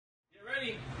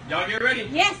Y'all get ready.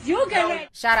 Yes, you get ready.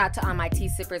 Shout out to all my tea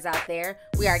sippers out there.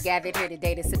 We are gathered here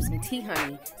today to sip some tea,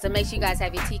 honey. So make sure you guys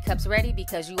have your teacups ready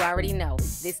because you already know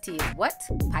this tea is what?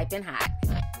 Piping hot.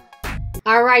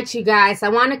 All right, you guys. I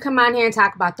want to come on here and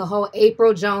talk about the whole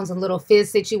Apryl Jones and Lil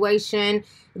Fizz situation.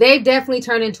 They've definitely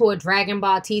turned into a Dragon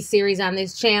Ball T series on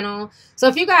this channel. So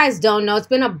if you guys don't know, it's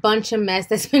been a bunch of mess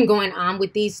that's been going on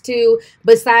with these two,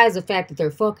 besides the fact that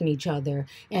they're fucking each other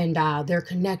and their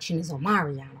connection is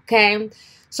Omarion, okay?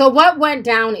 So what went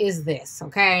down is this,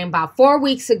 okay? About 4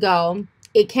 weeks ago,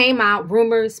 it came out,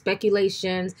 rumors,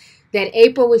 speculations, that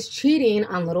Apryl was cheating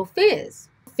on Lil Fizz.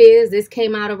 This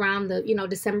came out around the,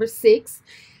 December 6th.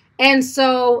 And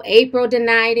so Apryl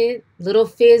denied it. Lil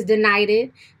Fizz denied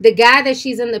it. The guy that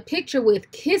she's in the picture with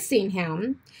kissing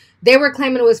him, they were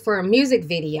claiming it was for a music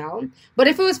video. But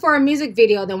if it was for a music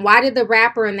video, then why did the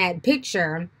rapper in that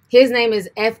picture, his name is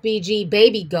FBG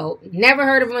Baby Goat. Never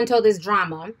heard of him until this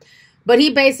drama. But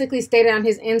he basically stated on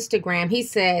his Instagram, he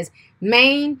says,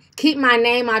 "Maine, keep my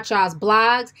name out y'all's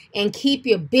blogs and keep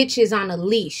your bitches on a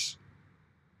leash."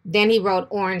 Then he wrote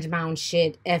Orange Mound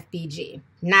shit, FBG.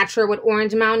 Not sure what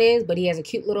Orange Mound is, but he has a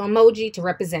cute little emoji to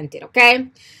represent it, okay?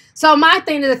 So my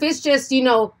thing is, if it's just,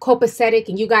 copacetic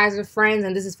and you guys are friends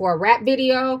and this is for a rap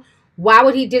video, why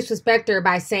would he disrespect her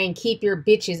by saying keep your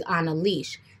bitches on a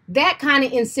leash? That kind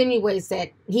of insinuates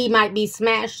that he might be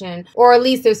smashing, or at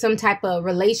least there's some type of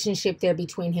relationship there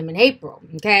between him and Apryl,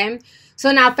 okay?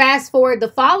 So now fast forward the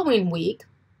following week,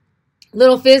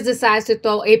 Lil Fizz decides to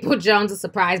throw Apryl Jones a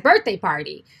surprise birthday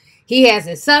party. He has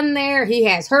his son there. He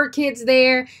has her kids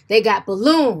there. They got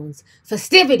balloons,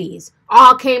 festivities,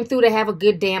 all came through to have a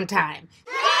good damn time.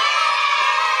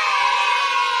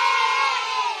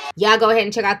 Y'all go ahead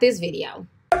and check out this video.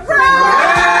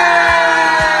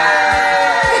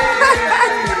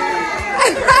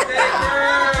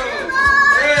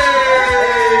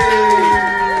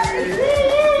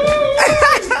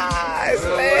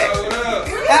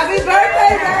 Happy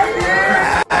birthday, baby!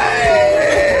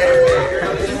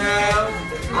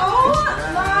 Oh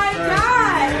my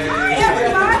God! Hi,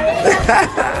 everybody!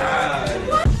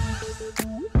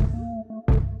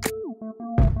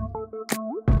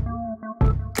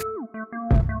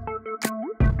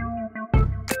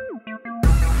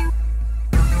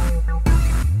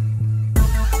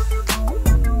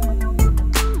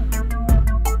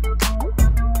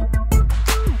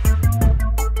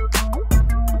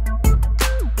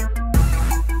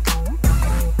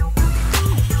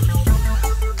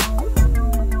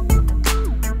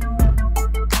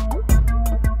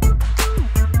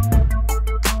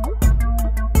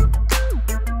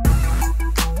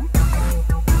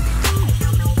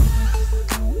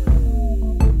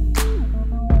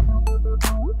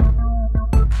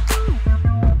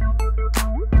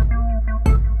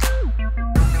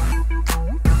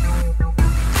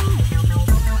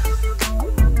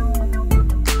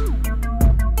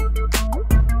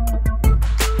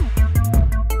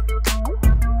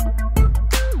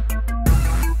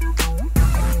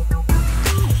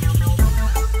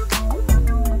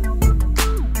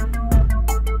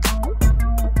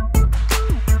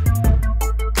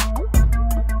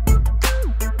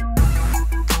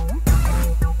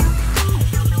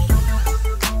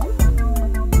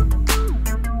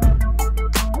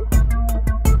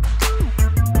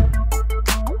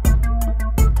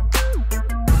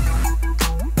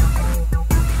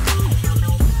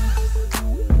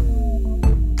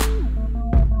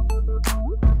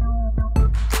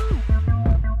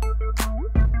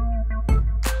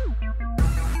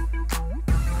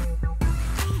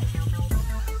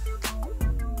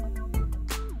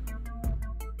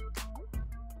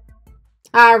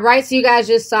 All right, so you guys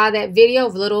just saw that video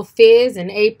of Lil Fizz and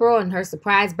Apryl and her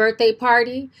surprise birthday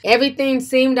party. Everything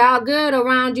seemed all good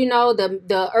around,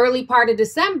 the early part of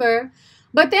December.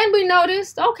 But then we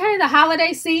noticed, okay, the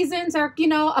holiday seasons are,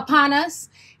 upon us.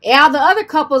 All the other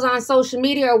couples on social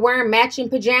media are wearing matching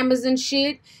pajamas and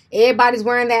shit. Everybody's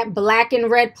wearing that black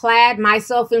and red plaid,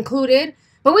 myself included.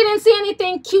 But we didn't see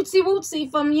anything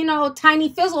cutesy-wootsy from, Tiny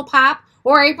Fizzle Pop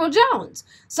or Apryl Jones.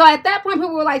 So at that point,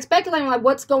 people were like speculating like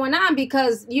what's going on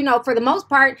because, for the most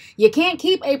part, you can't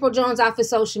keep Apryl Jones off of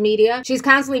social media. She's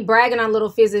constantly bragging on Lil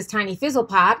Fizz's Tiny Fizzle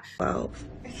Pop. Wow.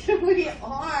 We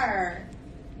are.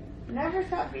 Never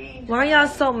stop being. Why are y'all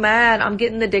so mad? I'm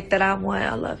getting the dick that I want.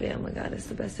 I love it. Oh my God, it's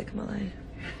the best dick of my life.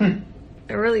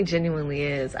 It really genuinely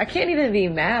is. I can't even be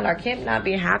mad. I can't not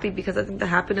be happy because I think the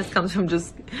happiness comes from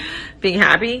just being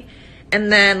happy. And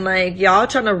then, like, y'all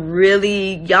trying to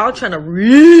really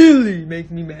make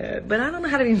me mad. But I don't know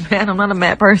how to be mad. I'm not a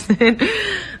mad person.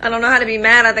 I don't know how to be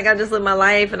mad. I think I just live my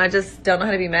life, and I just don't know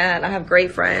how to be mad. I have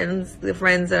great friends. The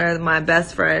friends that are my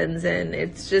best friends, and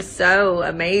it's just so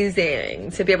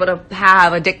amazing to be able to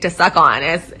have a dick to suck on.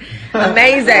 It's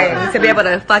amazing to be able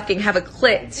to fucking have a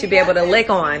clit to be able to lick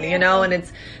on, you know? And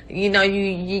it's, you know,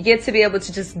 you get to be able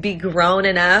to just be grown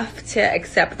enough to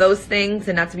accept those things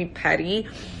and not to be petty.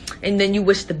 And then you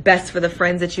wish the best for the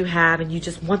friends that you have, and you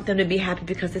just want them to be happy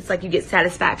because it's like you get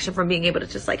satisfaction from being able to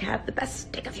just like have the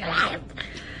best dick of your life.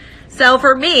 So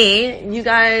for me, you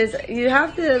guys, you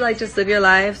have to like just live your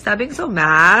life. Stop being so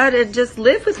mad and just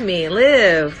live with me.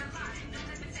 Live.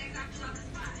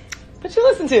 What you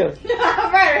listen to?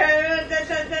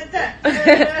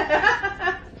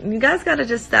 You guys gotta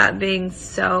just stop being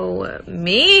so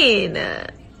mean.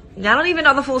 Y'all don't even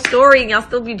know the full story and y'all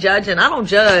still be judging. I don't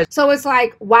judge. So it's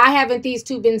like, why haven't these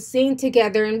two been seen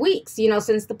together in weeks, you know,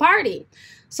 since the party?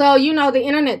 So, you know, the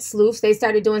internet sleuths, they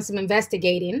started doing some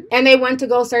investigating, and they went to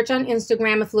go search on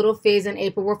Instagram if Lil Fizz and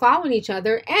Apryl were following each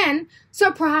other. And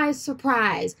surprise,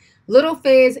 surprise, Lil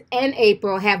Fizz and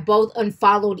Apryl have both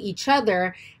unfollowed each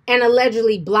other and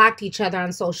allegedly blocked each other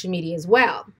on social media as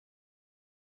well.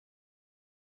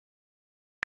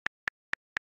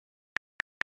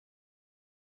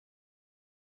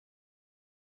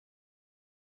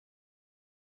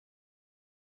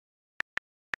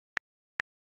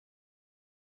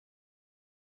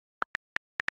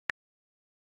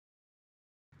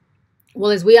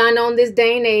 Well, as we all know in this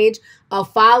day and age, a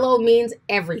follow means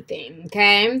everything,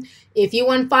 okay? If you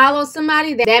unfollow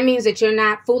somebody, that means that you're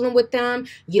not fooling with them.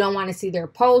 You don't want to see their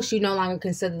posts. You no longer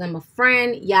consider them a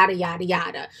friend, yada, yada,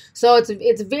 yada. So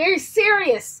it's very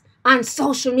serious on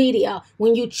social media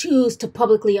when you choose to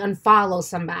publicly unfollow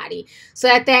somebody. So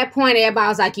at that point, everybody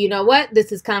was like, you know what?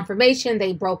 This is confirmation.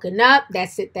 They broken up.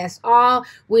 That's it. That's all.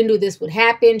 We knew this would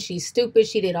happen. She's stupid.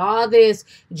 She did all this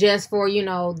just for, you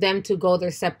know, them to go their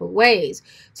separate ways.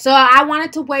 So I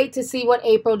wanted to wait to see what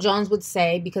Apryl Jones would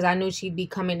say because I knew she'd be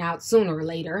coming out sooner or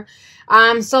later.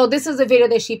 So this is a video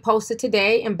that she posted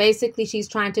today, and basically she's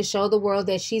trying to show the world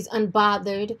that she's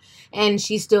unbothered and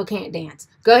she still can't dance.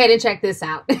 Go ahead and check this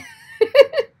out.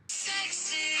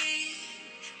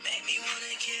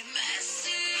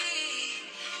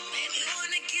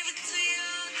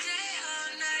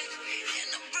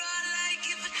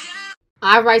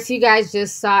 All right, so you guys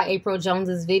just saw Apryl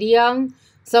Jones's video.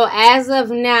 So as of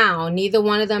now, neither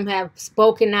one of them have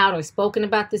spoken out or spoken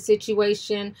about the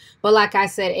situation. But like I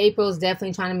said, April's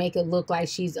definitely trying to make it look like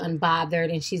she's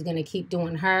unbothered and she's going to keep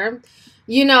doing her.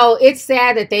 You know, it's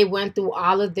sad that they went through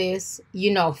all of this,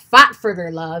 you know, fought for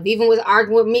their love, even was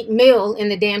arguing with Meek Mill in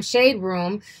the damn shade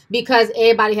room because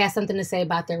everybody has something to say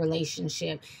about their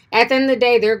relationship. At the end of the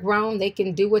day, they're grown. They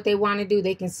can do what they want to do.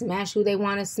 They can smash who they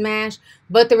want to smash.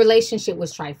 But the relationship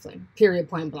was trifling, period,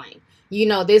 point blank. You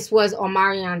know, this was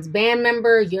Omarion's band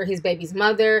member. You're his baby's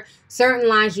mother. Certain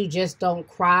lines you just don't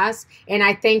cross. And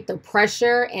I think the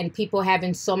pressure and people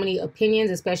having so many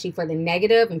opinions, especially for the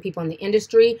negative, and people in the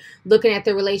industry looking at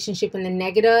their relationship in the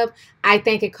negative, I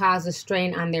think it caused a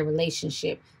strain on their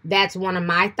relationship. That's one of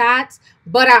my thoughts.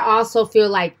 But I also feel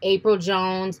like Apryl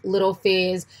Jones, Lil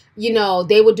Fizz, you know,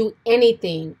 they would do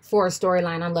anything for a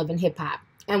storyline on Love and Hip Hop.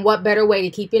 And what better way to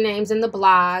keep your names in the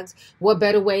blogs? What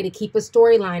better way to keep a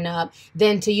storyline up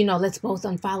than to, you know, let's both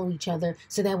unfollow each other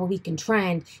so that way we can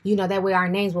trend. You know, that way our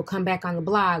names will come back on the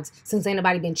blogs since ain't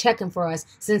nobody been checking for us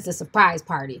since the surprise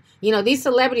party. You know, these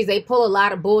celebrities, they pull a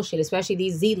lot of bullshit, especially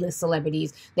these Z-list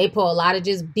celebrities. They pull a lot of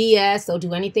just BS. They'll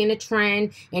do anything to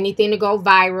trend, anything to go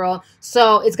viral.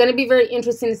 So it's going to be very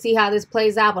interesting to see how this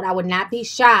plays out. But I would not be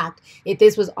shocked if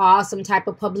this was all some type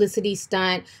of publicity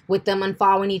stunt with them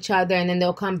unfollowing each other, and then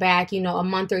they'll come back, you know, a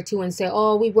month or two and say,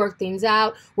 oh, we worked things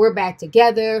out, we're back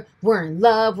together, we're in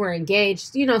love, we're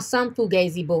engaged, you know, some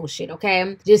fugazi bullshit,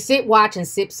 okay? Just sit, watch, and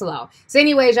sip slow. So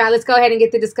anyways, y'all, let's go ahead and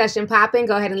get the discussion popping.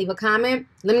 Go ahead and leave a comment.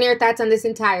 Let me know your thoughts on this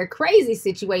entire crazy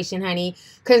situation, honey,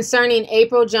 concerning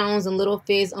Apryl Jones and Lil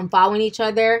Fizz unfollowing each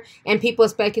other, and people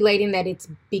speculating that it's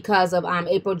because of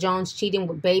Apryl Jones cheating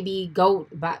with Baby Goat,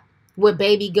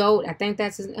 I think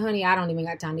that's his, honey, I don't even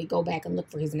got time to go back and look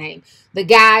for his name. The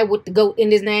guy with the goat in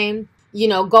his name. you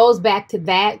know, goes back to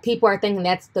that. People are thinking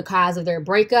that's the cause of their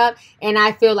breakup. And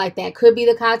I feel like that could be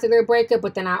the cause of their breakup.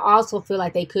 But then I also feel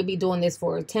like they could be doing this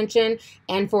for attention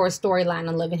and for a storyline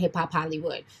on Love and Hip Hop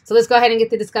Hollywood. So let's go ahead and get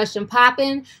the discussion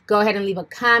popping. Go ahead and leave a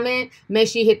comment. Make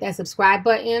sure you hit that subscribe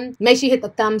button. Make sure you hit the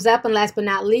thumbs up. And last but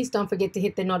not least, don't forget to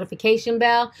hit the notification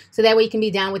bell so that way you can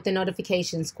be down with the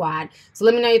notification squad. So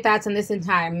let me know your thoughts on this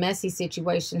entire messy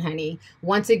situation, honey.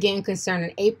 Once again,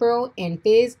 concerning Apryl and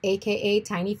Fizz, aka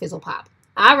Tiny Fizzle Pop.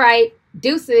 All right,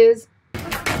 deuces.